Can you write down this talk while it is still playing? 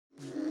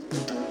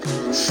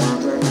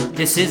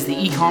This is the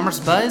e-commerce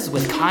buzz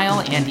with Kyle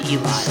and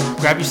Eli.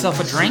 Grab yourself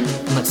a drink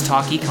and let's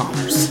talk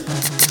e-commerce.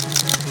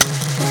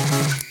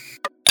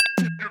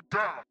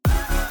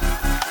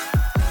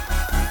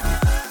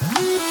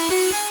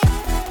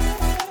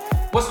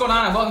 What's going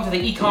on, and welcome to the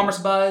e-commerce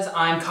buzz.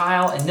 I'm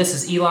Kyle and this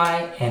is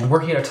Eli, and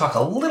we're here to talk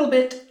a little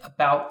bit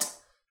about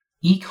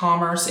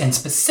e-commerce, and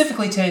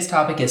specifically today's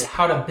topic is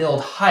how to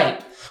build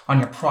hype on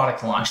your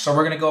product launch. So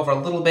we're going to go over a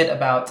little bit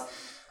about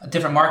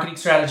different marketing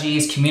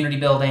strategies, community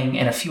building,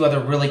 and a few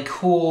other really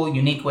cool,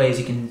 unique ways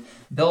you can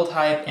build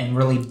hype and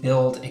really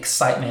build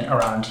excitement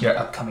around your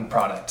upcoming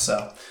product. So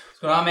what's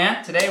going on,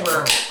 man? Today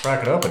we're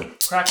cracking open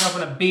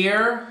a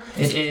beer.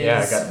 It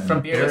is from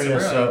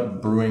Beer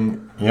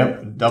Brewing.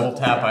 Yep, Double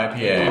Tap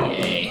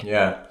IPA.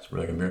 Yeah, it's a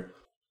really good beer.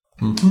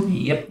 Mm-hmm.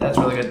 Yep, that's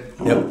really good.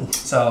 Yep.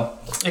 So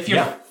if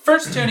you're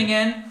first tuning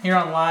in here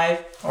on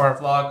live or a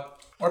vlog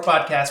or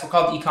podcast, we'll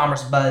call it the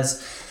e-commerce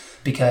buzz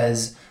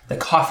because the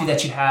coffee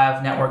that you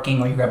have networking,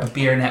 or you grab a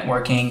beer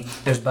networking,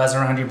 there's buzz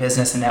around your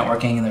business and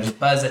networking, and there's a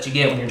buzz that you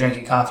get when you're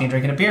drinking coffee and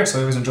drinking a beer, so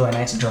we always enjoy a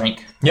nice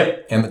drink.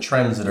 Yep, and the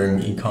trends that are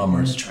in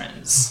e-commerce. The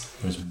trends.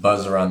 There's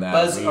buzz around that.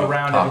 Buzz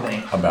around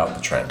everything. About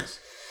the trends.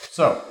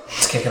 So,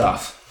 let's kick it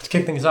off. Let's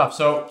kick things off.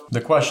 So,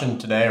 the question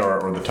today,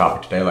 or the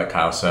topic today, like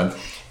Kyle said,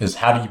 is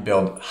how do you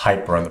build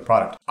hype around the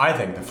product? I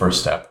think the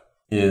first step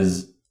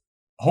is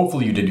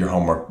hopefully you did your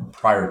homework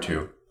prior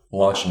to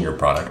launching your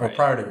product, or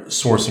prior to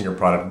sourcing your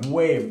product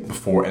way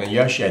before, and then you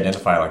actually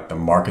identify like the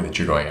market that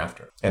you're going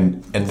after.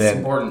 And then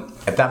important.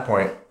 At that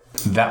point,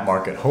 that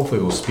market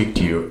hopefully will speak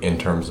to you in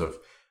terms of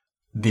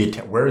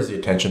where is the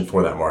attention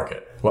for that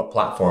market? What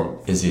platform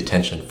is the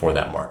attention for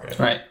that market?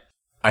 Right.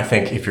 I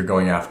think if you're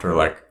going after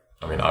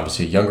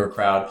obviously a younger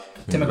crowd.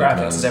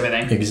 Demographics is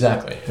everything.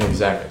 Exactly.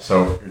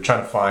 So you're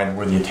trying to find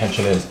where the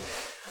attention is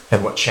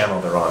and what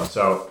channel they're on.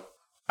 So,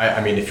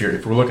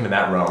 if we're looking in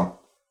that realm,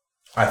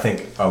 I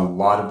think a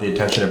lot of the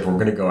attention, if we're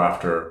going to go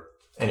after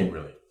any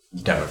really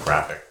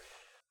demographic.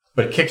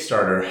 But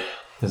Kickstarter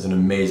is an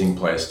amazing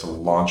place to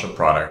launch a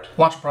product.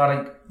 Launch a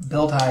product,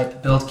 build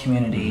hype, build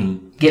community,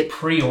 get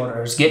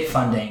pre-orders, get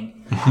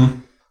funding. Mm-hmm.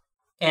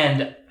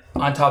 And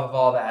on top of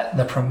all that,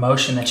 the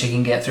promotion that you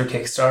can get through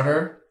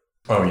Kickstarter.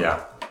 Oh,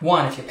 yeah.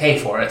 One, if you pay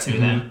for it through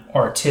them,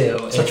 or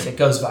two, if it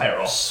goes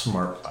viral.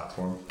 Smart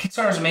platform.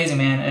 Kickstarter's amazing,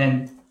 man.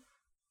 And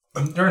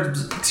in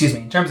terms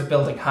of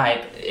building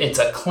hype, it's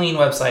a clean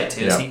website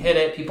too. Yep. So you hit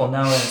it, people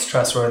know it, it's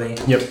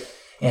trustworthy. Yep.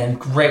 And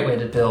great way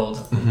to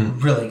build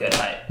really good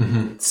hype.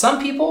 Mm-hmm.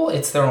 Some people,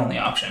 it's their only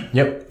option.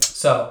 Yep.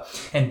 So,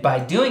 and by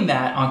doing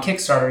that on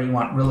Kickstarter, you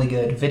want really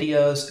good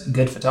videos,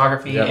 good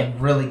photography, and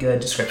really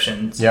good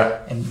descriptions.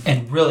 Yeah.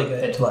 And really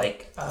good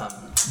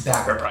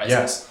backer prices.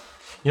 Yes.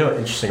 You know what's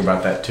interesting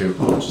about that too,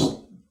 just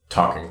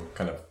talking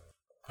kind of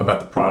about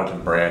the product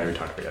and brand we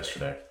talked about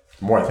yesterday.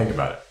 The more I think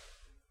about it,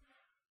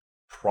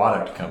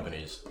 product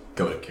companies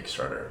go to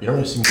Kickstarter. You don't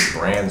really see many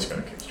brands go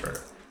to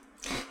Kickstarter.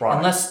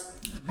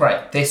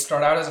 They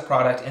start out as a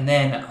product, and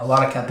then a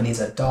lot of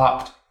companies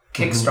adopt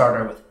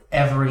Kickstarter with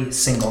every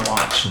single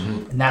launch,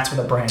 and that's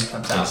where the brand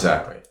comes out.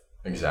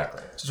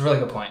 Exactly. So it's a really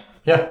good point.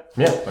 Yeah.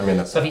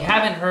 So if you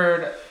haven't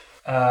heard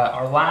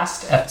our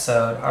last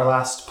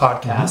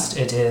podcast,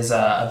 it is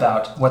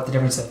about what the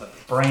difference of a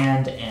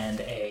brand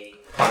and a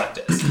product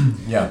is.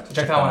 Yeah. So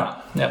check that one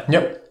out.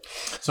 Yep.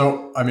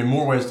 So,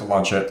 more ways to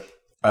launch it.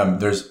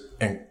 There's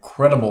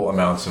incredible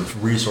amounts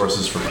of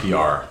resources for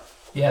PR.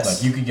 Yes.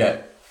 Like you could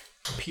get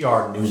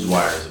PR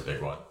Newswire is a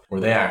big one, where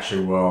they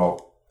actually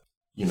will,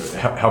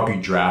 help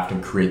you draft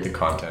and create the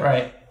content.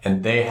 Right.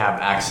 And they have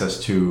access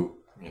to,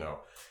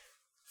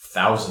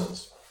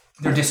 thousands.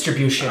 Their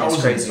distribution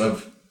is crazy.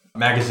 Of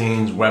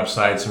magazines,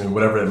 websites,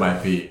 whatever it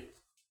might be,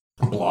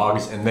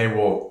 blogs, and they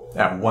will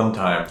at one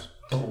time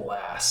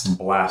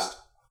blast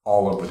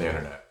all over the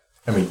internet.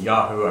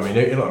 Yahoo.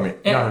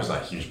 Yahoo's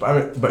not huge,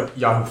 but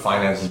Yahoo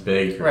Finance is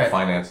big. Right.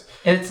 Finance,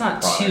 and it's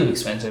not too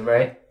expensive,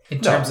 right? In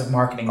terms of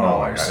marketing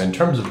dollars. Oh my god! In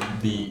terms of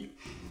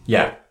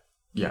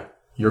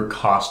your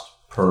cost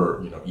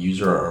per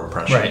user or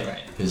impression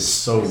is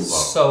so low,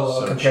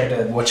 so compared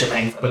to what you're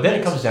paying for. But then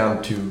it comes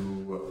down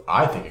to,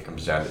 I think it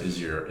comes down to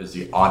is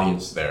the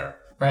audience there,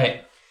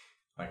 right?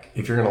 Like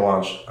if you're going to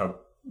launch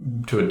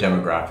to a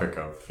demographic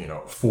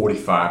of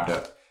 45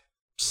 to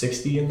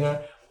 60 in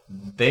there.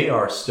 They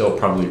are still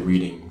probably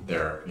reading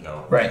their,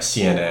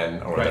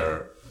 CNN or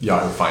their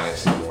Yahoo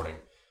Finance in the morning.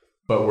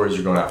 But whereas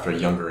you're going after a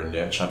younger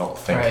niche, I don't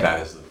think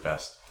that is the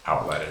best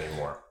outlet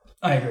anymore.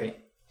 I agree.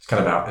 It's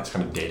kind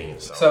of dating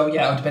itself. So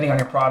depending on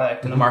your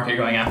product and the market you're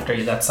going after,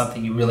 that's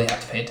something you really have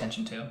to pay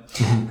attention to.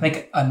 I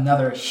think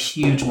another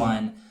huge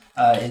one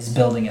is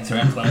building it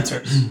through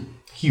influencers.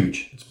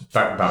 Huge. It's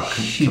about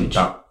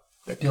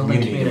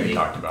building community. We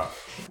talked about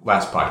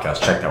last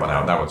podcast. Check that one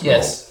out. That one's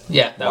cool.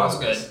 Yeah, that was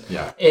good.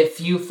 Yeah. If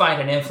you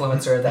find an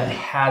influencer that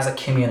has a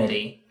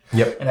community,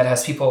 and that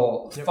has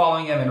people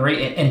following them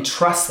and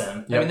trust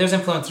them. There's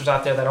influencers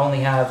out there that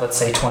only have, let's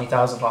say,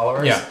 20,000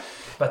 followers. Yeah.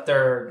 but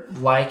their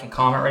like and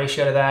comment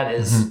ratio to that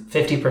is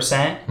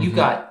 50%, you've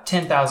got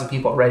 10,000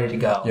 people ready to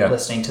go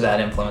listening to that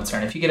influencer.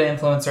 And if you get an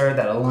influencer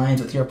that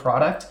aligns with your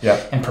product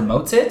and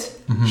promotes it,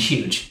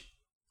 huge.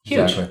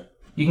 Exactly.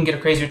 You can get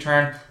a crazy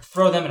return,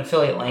 throw them an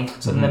affiliate link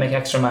so then they make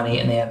extra money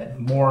and they have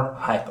more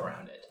hype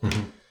around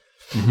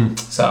it.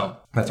 So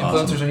that's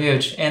influencers awesome. are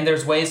huge. And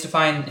there's ways to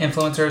find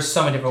influencers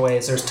so many different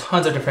ways. There's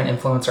tons of different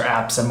influencer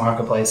apps and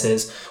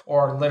marketplaces,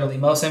 or literally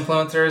most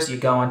influencers, you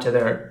go into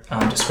their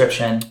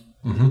description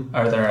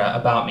or their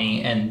about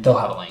me and they'll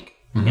have a link.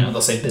 You know,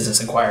 they'll say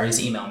business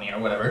inquiries, email me or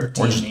whatever.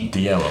 Or just DM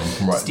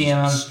them. Just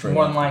DM them.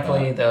 More than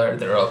likely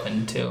they're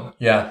open to.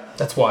 Yeah.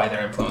 That's why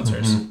they're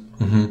influencers.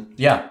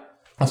 Yeah.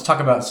 Let's talk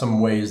about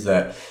some ways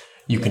that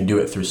you can do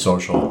it through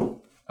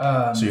social.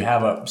 So you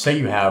have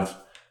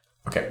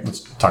let's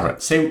talk about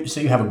it.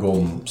 Say you have a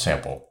golden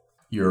sample.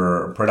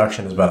 Your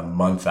production is about a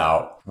month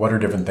out. What are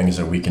different things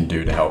that we can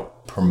do to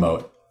help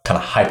promote, kind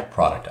of hype a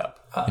product up?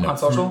 On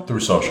social? Through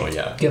social,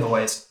 yeah.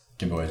 Giveaways,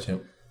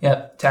 yep.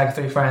 Yep. Tag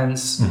 3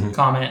 friends,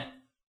 comment,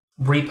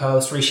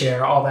 repost,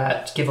 reshare, all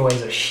that.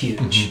 Giveaways are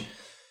huge.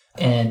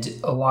 And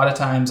a lot of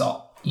times,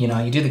 you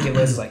do the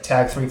giveaways like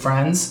tag 3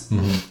 friends.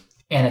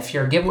 And if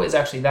your giveaway is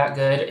actually that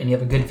good and you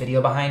have a good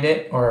video behind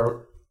it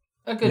or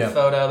a good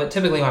photo, but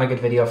typically you want a good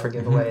video for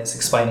giveaways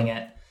explaining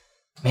it,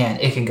 man,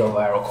 it can go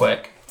viral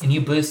quick. And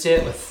you boost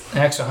it with an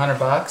extra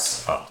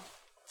 $100,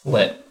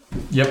 lit.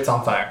 Yep. It's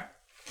on fire.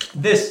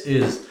 This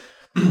is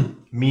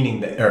meaning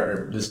that,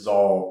 or this is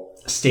all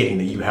stating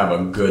that you have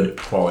a good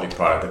quality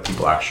product that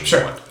people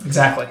actually want.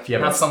 Exactly. If you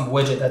have Not some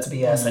widget that's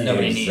BS that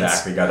nobody needs.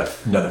 Exactly. Got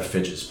another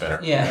fidget spinner.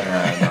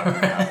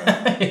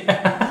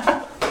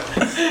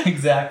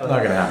 Exactly.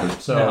 Not gonna happen.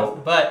 So,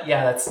 no, but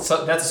yeah, that's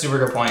a super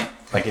good point.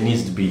 Like, it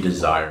needs to be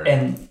desired,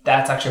 and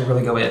that's actually a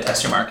really good way to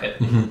test your market.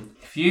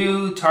 If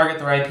you target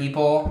the right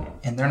people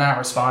and they're not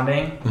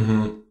responding,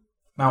 you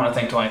might want to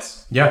think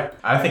twice. Yeah,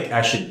 I think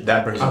actually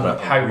that brings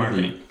up how you're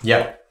marketing.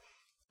 Yeah,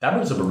 that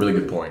brings up a really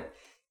good point.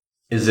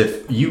 Is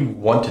if you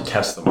want to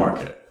test the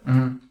market,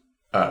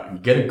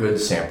 get a good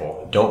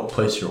sample. Don't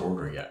place your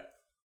order yet,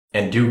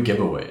 and do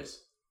giveaways.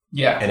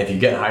 Yeah, and if you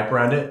get hype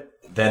around it,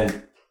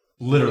 then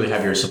literally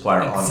have your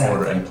supplier on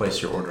order and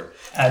place your order.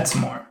 Add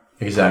some more.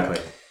 Exactly.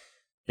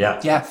 Yeah.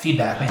 Yeah,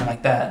 feedback, man,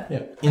 like that.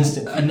 Yeah.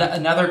 Instant.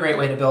 Another great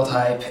way to build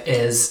hype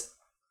is,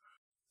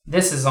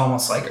 this is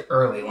almost like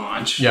early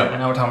launch. Yeah. I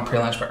know we're talking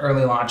pre-launch, but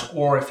early launch,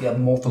 or if you have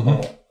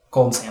multiple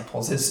golden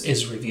samples,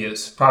 is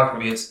reviews, product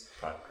reviews.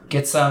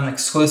 Get some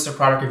exclusive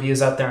product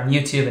reviews out there on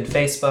YouTube and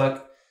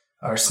Facebook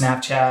or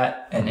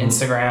Snapchat and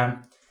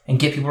Instagram, and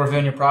get people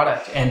reviewing your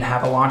product and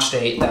have a launch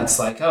date that's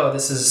like, oh,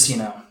 this is,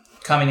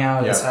 coming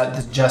out,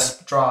 this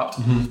just dropped.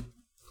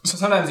 So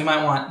sometimes you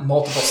might want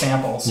multiple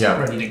samples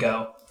ready to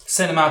go.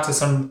 Send them out to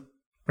some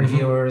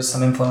reviewers,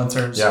 some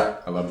influencers. Yeah,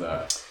 I love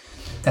that.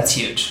 That's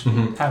huge.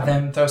 Have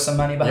them throw some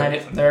money behind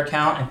it from their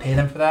account and pay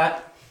them for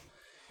that.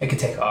 It could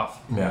take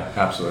off. Yeah,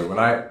 absolutely. When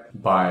I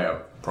buy a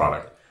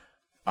product,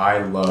 I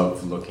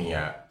love looking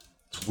at,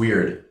 it's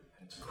weird,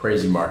 it's a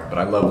crazy market, but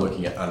I love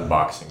looking at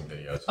unboxing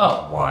videos.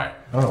 Oh. Why?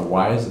 I don't know,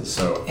 why is it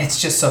so? It's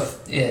just so,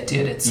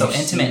 it's so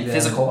intimate and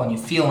physical, and you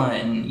feel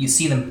it and you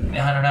see them,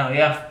 I don't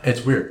know,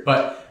 It's weird,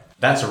 but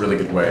that's a really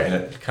good way, and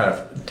it kind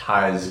of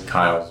ties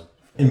Kyle's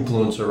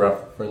influencer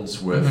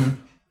reference with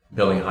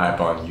building hype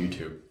on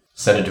YouTube.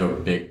 Send it to a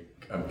big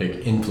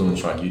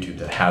influencer on YouTube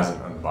that has an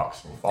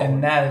unboxing following.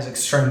 And that is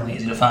extremely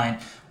easy to find.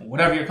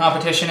 Whatever your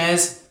competition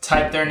is,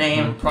 type their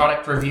name,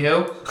 product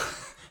review,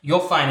 you'll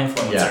find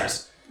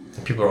influencers.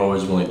 Yeah. People are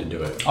always willing to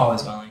do it.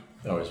 Always willing.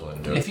 Always willing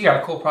to do it. If you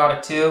got a cool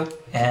product too,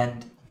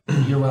 and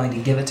you're willing to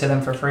give it to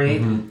them for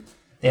free,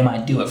 they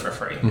might do it for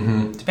free,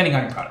 depending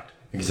on your product.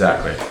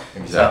 Exactly.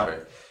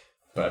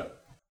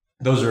 But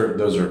those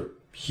are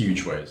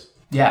huge ways.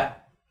 Yeah.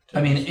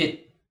 I mean,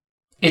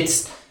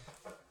 it's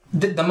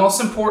the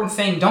most important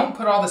thing. Don't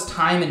put all this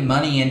time and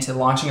money into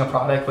launching a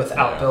product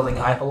without building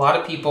hype. A lot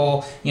of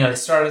people, they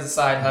start as a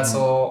side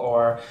hustle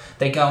or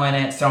they go in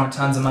it throwing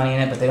tons of money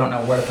in it, but they don't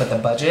know where to put the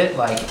budget.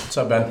 Like, what's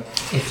up, Ben?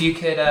 If you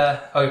could,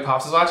 your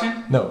pops is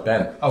watching? No,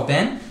 Ben. Oh,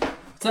 Ben?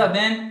 What's up,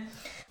 Ben?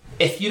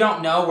 If you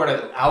don't know where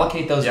to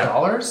allocate those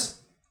dollars,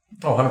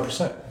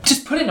 100%.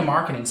 Just put it into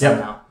marketing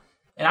somehow.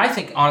 And I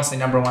think, honestly,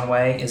 number one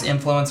way is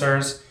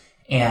influencers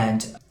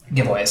and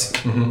giveaways.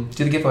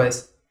 Do the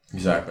giveaways.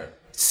 Exactly.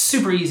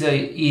 Super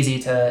easy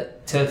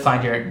to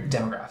find your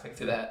demographic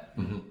through that.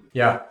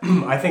 Yeah,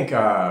 I think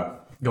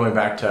going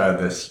back to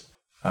this,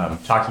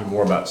 talking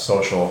more about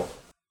social,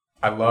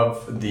 I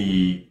love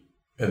the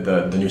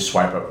new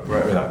swipe up,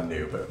 not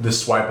new, but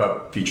this swipe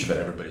up feature that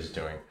everybody's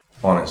doing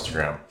on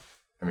Instagram.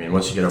 I mean,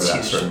 once you get over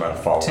that certain amount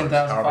of followers,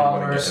 10,000 however you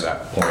want to get to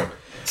that point,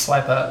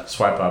 swipe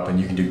up, and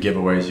you can do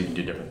giveaways, you can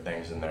do different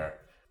things in there.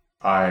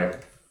 I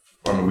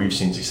mean, we've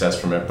seen success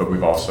from it, but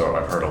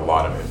I've heard a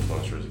lot of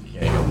influencers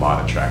getting a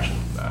lot of traction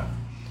from that.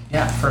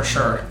 Yeah, for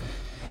sure.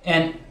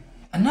 And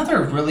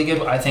another really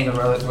good, I think a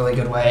really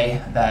good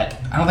way that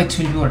I don't think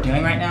too many people are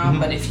doing right now,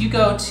 but if you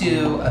go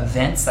to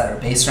events that are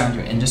based around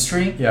your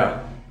industry,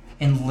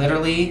 and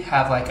literally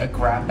have like a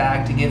grab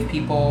bag to give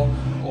people,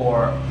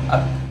 or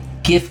a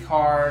gift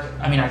card.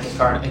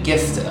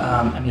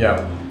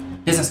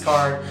 Business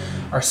card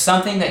or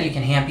something that you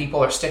can hand people,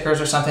 or stickers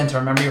or something to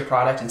remember your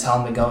product and tell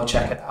them to go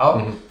check it out.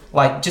 Mm-hmm.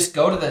 Like, just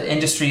go to the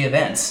industry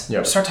events.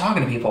 Yep. Start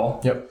talking to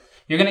people. Yep.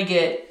 You're going to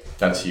get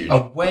That's huge.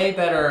 a way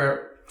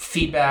better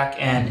feedback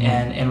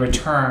and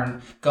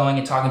return going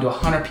and talking to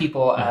 100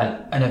 people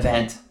at an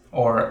event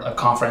or a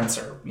conference,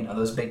 or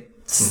those big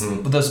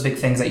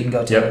things that you can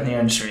go to in the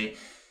industry.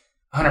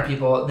 100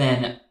 people,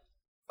 then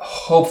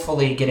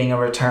hopefully getting a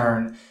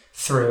return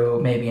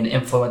through maybe an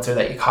influencer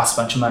that you cost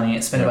a bunch of money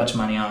and spend a bunch of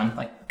money on.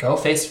 Like, go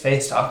face to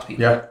face, talk to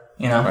people. Yeah.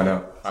 I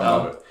know. I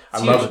love it.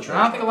 I love the trade show.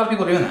 I don't think a lot of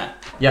people are doing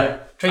that. Yeah.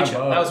 Trade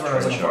show. That was what I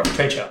was looking for.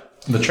 Trade show.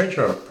 The trade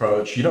show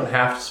approach, you don't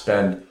have to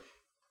spend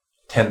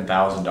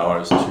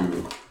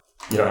 $10,000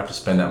 you don't have to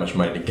spend that much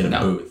money to get a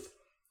booth,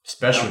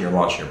 especially when you're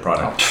launching your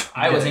product.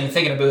 I wasn't even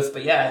thinking a booth,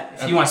 but yeah,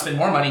 if you want to spend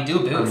more money, do a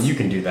booth. I mean, you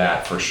can do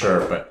that for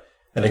sure, but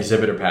an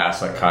exhibitor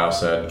pass, like Kyle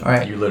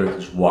said, you literally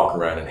just walk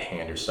around and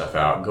hand your stuff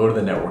out. Go to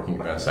the networking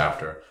events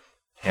after,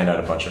 hand out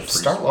a bunch of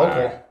free Start swag.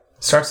 local.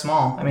 Start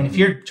small. I mean, if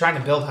you're trying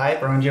to build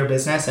hype around your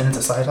business and it's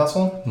a side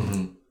hustle,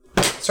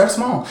 start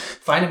small.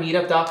 Find a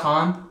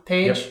meetup.com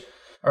page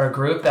or a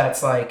group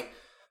that's like,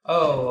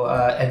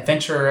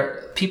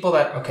 adventure people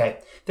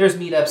there's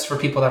meetups for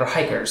people that are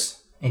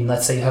hikers. And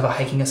let's say you have a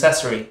hiking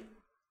accessory.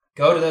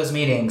 Go to those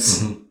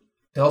meetings.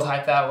 Build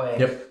hype that way.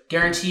 Yep.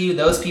 Guarantee you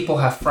those people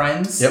have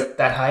friends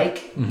that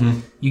hike.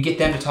 You get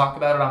them to talk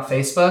about it on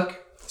Facebook.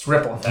 It's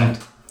ripple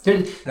effect.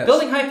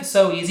 Building hype is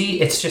so easy.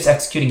 It's just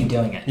executing and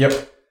doing it.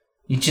 Yep.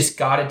 You just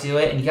got to do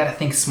it, and you got to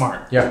think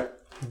smart. Yeah.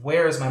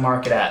 Where is my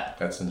market at?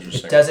 That's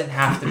interesting. It doesn't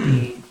have to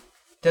be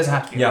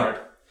hard.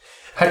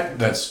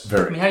 That's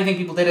very... I mean, how do you think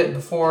people did it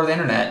before the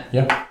internet?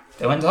 Yeah.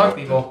 They went and talked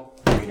to people.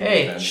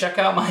 Hey, check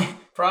out my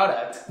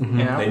product.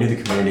 They knew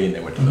the community and they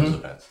went to those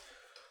events.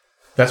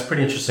 That's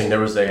pretty interesting. There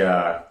was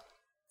a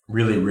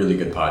really, really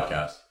good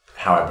podcast,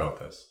 How I Built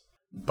This,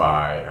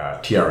 by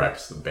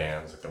TRX, the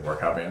bands, like the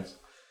workout bands.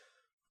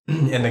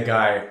 And the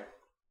guy,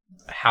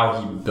 how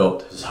he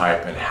built his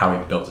hype and how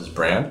he built his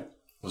brand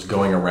was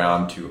going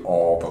around to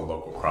all the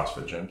local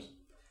CrossFit gyms.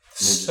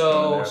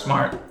 So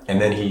smart.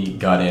 And then he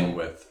got in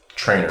with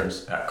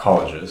trainers at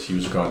colleges. He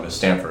was going to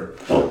Stanford.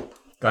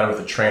 Got in with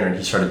a trainer and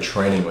he started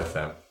training with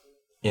them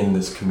in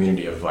this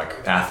community of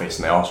like athletes,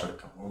 and they all started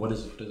coming, what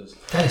is this?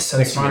 That is so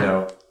Next smart. thing you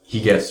know,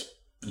 he gets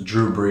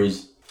Drew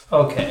Brees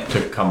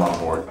to come on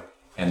board,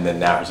 and then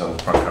now he's on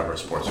the front cover of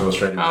Sports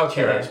Illustrated with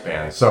TRX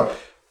bands. So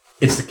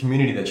it's the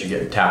community that you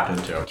get tapped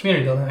into.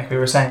 Community building, like we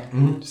were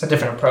saying. Just a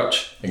different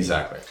approach.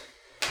 Exactly.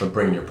 But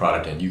bringing your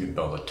product in, you can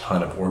build a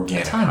ton of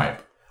organic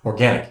hype.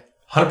 Organic.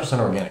 100%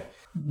 organic.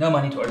 No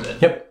money towards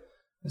it. Yep.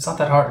 It's not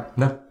that hard.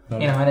 No.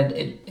 And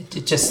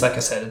it just, like I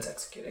said, it's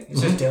executing.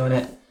 It's just doing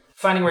it.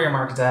 Finding where your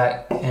market's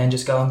at and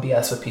just go and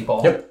BS with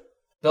people. Yep.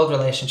 Build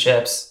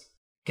relationships.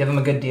 Give them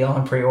a good deal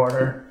on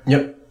pre-order.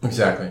 Yep.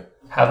 Exactly.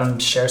 Have them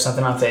share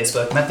something on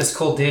Facebook. Met this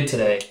cool dude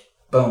today.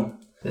 Boom.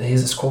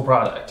 He's this cool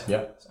product.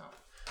 Yeah. So.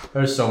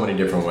 There's so many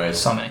different ways.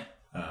 So many.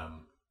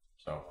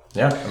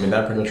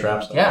 That pretty much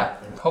wraps up. Yeah.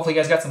 Hopefully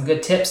you guys got some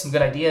good tips, some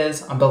good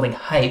ideas on building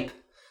hype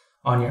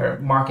on your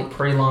market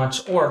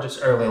pre-launch or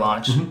just early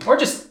launch. Or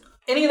just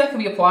any of that can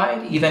be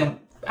applied even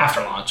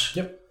after launch.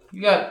 Yep.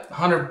 You got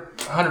 100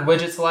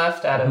 widgets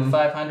left out of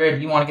 500.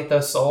 You want to get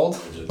those sold?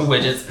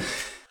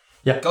 Widgets.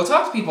 Yeah. Go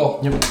talk to people.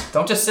 Yep.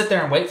 Don't just sit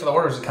there and wait for the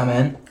orders to come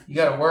in. You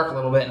got to work a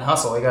little bit and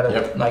hustle. You got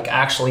to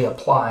actually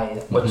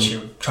apply what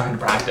you're trying to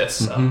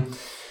practice. So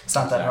it's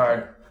not that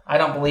hard. I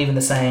don't believe in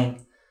the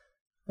saying,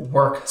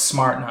 work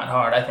smart, not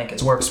hard. I think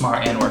it's work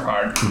smart and work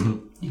hard.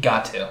 You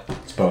got to.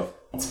 It's both.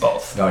 It's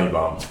both. Value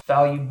bomb.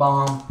 Value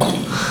bomb.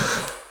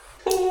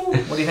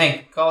 What do you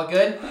think? Call it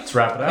good? Let's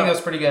wrap it up. I think that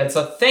was pretty good.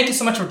 So thank you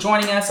so much for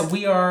joining us.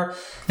 We are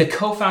the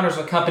co-founders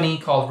of a company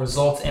called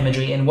Results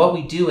Imagery, and what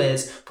we do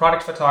is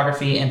product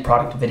photography and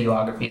product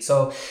videography.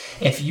 So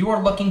if you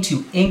are looking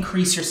to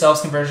increase your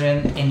sales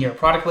conversion in your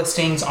product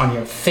listings, on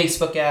your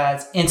Facebook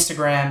ads,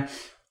 Instagram,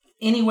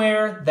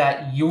 anywhere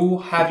that you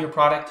have your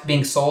product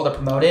being sold or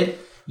promoted,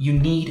 you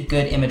need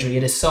good imagery.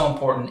 It is so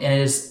important, and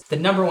it is the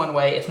number one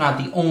way, if not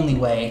the only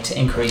way, to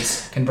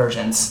increase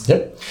conversions.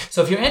 Yep.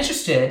 So if you're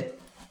interested,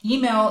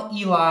 email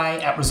Eli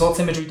at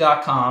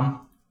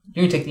resultsimagery.com.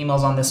 You can take the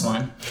emails on this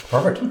one.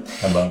 Perfect.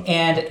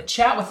 And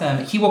chat with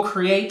him. He will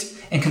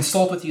create and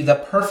consult with you the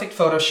perfect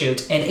photo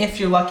shoot. And if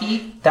you're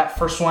lucky, that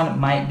first one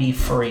might be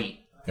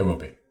free. It will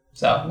be.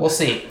 So we'll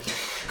see.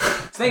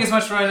 Thank you so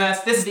much for joining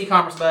us. This is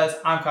E-Commerce Buzz.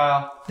 I'm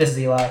Kyle. This is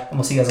Eli. And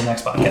we'll see you guys on the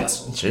next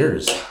podcast.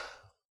 Cheers.